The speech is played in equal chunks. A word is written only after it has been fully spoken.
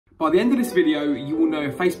By the end of this video, you will know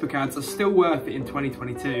if Facebook ads are still worth it in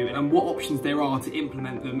 2022 and what options there are to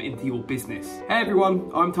implement them into your business. Hey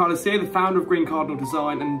everyone, I'm Tyler Sear, the founder of Green Cardinal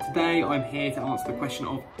Design, and today I'm here to answer the question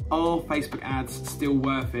of, are Facebook ads still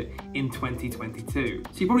worth it in 2022?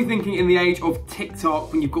 So you're probably thinking, in the age of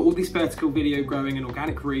TikTok, when you've got all this vertical video growing and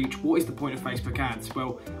organic reach, what is the point of Facebook ads?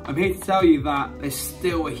 Well, I'm here to tell you that there's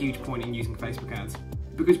still a huge point in using Facebook ads.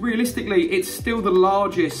 Because realistically, it's still the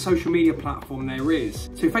largest social media platform there is.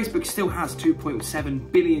 So Facebook still has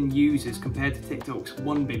 2.7 billion users compared to TikTok's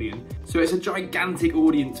 1 billion. So it's a gigantic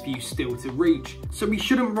audience for you still to reach. So we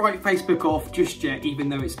shouldn't write Facebook off just yet, even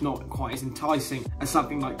though it's not quite as enticing as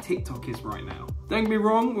something like TikTok is right now. Don't get me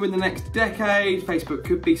wrong, within the next decade, Facebook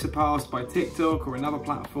could be surpassed by TikTok or another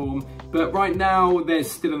platform, but right now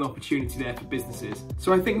there's still an opportunity there for businesses.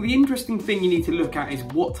 So I think the interesting thing you need to look at is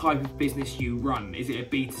what type of business you run. Is it a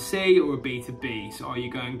B2C or a B2B? So are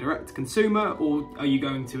you going direct to consumer or are you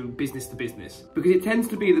going to business? Because it tends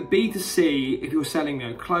to be the B2C if you're selling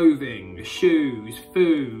clothing, shoes,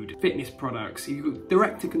 food, fitness products. If you go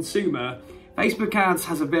direct to consumer, Facebook ads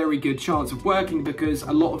has a very good chance of working because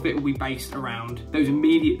a lot of it will be based around those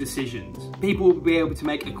immediate decisions. People will be able to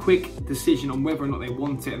make a quick decision on whether or not they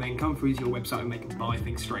want it and then come through to your website and they can buy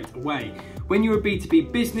things straight away. When you're a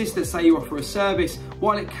B2B business, let's say you offer a service,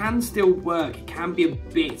 while it can still work, it can be a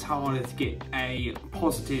bit harder to get a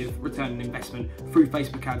positive return on investment through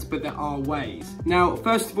Facebook ads, but there are ways. Now,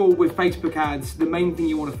 first of all, with Facebook ads, the main thing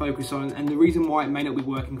you want to focus on, and the reason why it may not be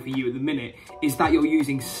working for you at the minute, is that you're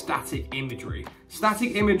using static imagery.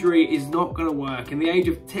 Static imagery is not going to work. In the age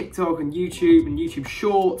of TikTok and YouTube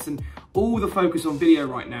Shorts and all the focus on video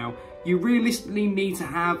right now, you realistically need to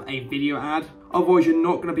have a video ad. Otherwise, you're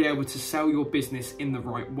not going to be able to sell your business in the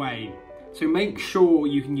right way. So make sure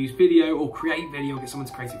you can use video or create video, get someone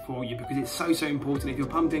to create it for you, because it's so important. If you're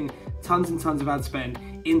pumping tons and tons of ad spend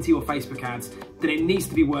into your Facebook ads, then it needs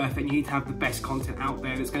to be worth it. You need to have the best content out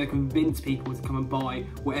there that's going to convince people to come and buy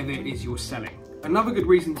whatever it is you're selling. Another good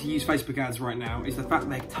reason to use Facebook ads right now is the fact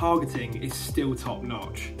that targeting is still top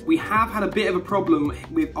notch. We have had a bit of a problem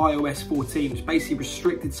with iOS 14, which basically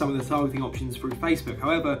restricted some of the targeting options through Facebook.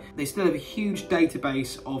 However, they still have a huge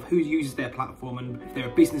database of who uses their platform, and if they're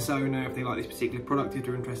a business owner, if they like this particular product, if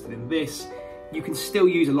they're interested in this, you can still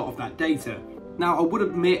use a lot of that data. Now, I would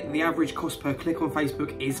admit the average cost per click on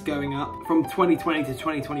Facebook is going up. From 2020 to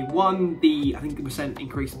 2021, I think the percent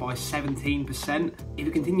increased by 17%. If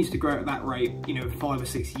it continues to grow at that rate, 5 or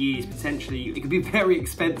 6 years, potentially, it could be very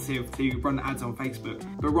expensive to run ads on Facebook.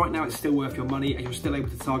 But right now, it's still worth your money, and you're still able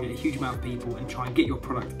to target a huge amount of people and try and get your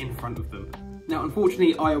product in front of them. Now,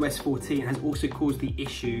 unfortunately, iOS 14 has also caused the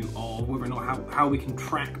issue of whether or not how we can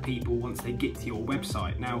track people once they get to your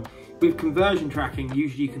website. Now, with conversion tracking,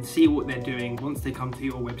 usually you can see what they're doing once they come to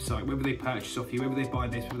your website, whether they purchase off you, whether they buy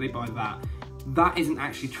this, whether they buy that. That isn't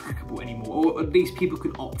actually trackable anymore, or at least people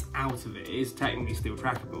can opt out of it. It is technically still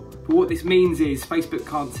trackable. But what this means is Facebook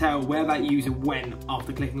can't tell where that user went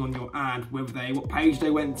after clicking on your ad, what page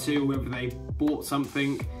they went to, whether they bought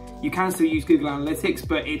something. You can still use Google Analytics,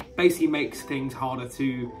 but it basically makes things harder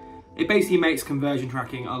it basically makes conversion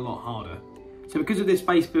tracking a lot harder. So because of this,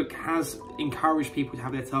 Facebook has encouraged people to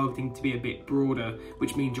have their targeting to be a bit broader,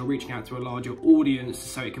 which means you're reaching out to a larger audience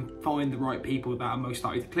so it can find the right people that are most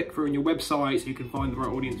likely to click through on your website, so you can find the right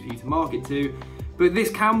audience for you to market to. But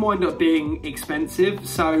this can wind up being expensive,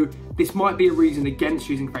 so this might be a reason against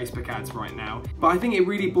using Facebook ads right now. But I think it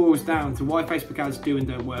really boils down to why Facebook ads do and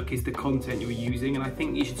don't work is the content you're using, and I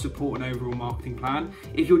think you should support an overall marketing plan.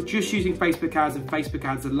 If you're just using Facebook ads and Facebook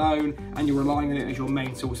ads alone, and you're relying on it as your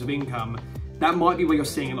main source of income, that might be where you're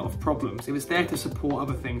seeing a lot of problems. If it's there to support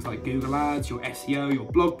other things like Google Ads, your SEO, your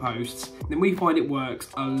blog posts, then we find it works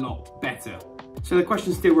a lot better. So the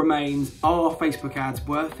question still remains, are Facebook ads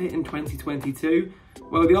worth it in 2022?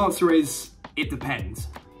 Well, the answer is, it depends.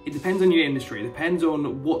 It depends on your industry. It depends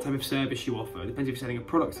on what type of service you offer. It depends if you're selling a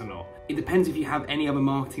product or not. It depends if you have any other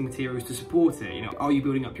marketing materials to support it. Are you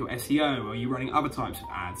building up your SEO? Are you running other types of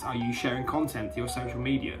ads? Are you sharing content to your social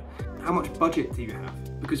media? How much budget do you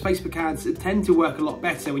have? Because Facebook ads tend to work a lot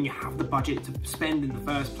better when you have the budget to spend in the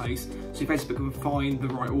first place, so Facebook can find the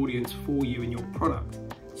right audience for you and your product.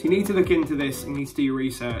 So you need to look into this and you need to do your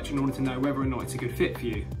research in order to know whether or not it's a good fit for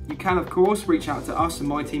you. You can, of course, reach out to us, and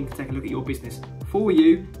my team can take a look at your business for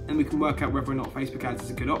you, and we can work out whether or not Facebook ads is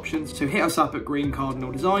a good option. So hit us up at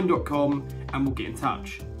greencardinaldesign.com and we'll get in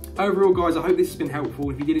touch. Overall, guys, I hope this has been helpful.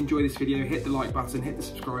 If you did enjoy this video, hit the like button, hit the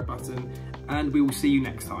subscribe button, and we will see you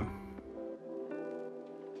next time.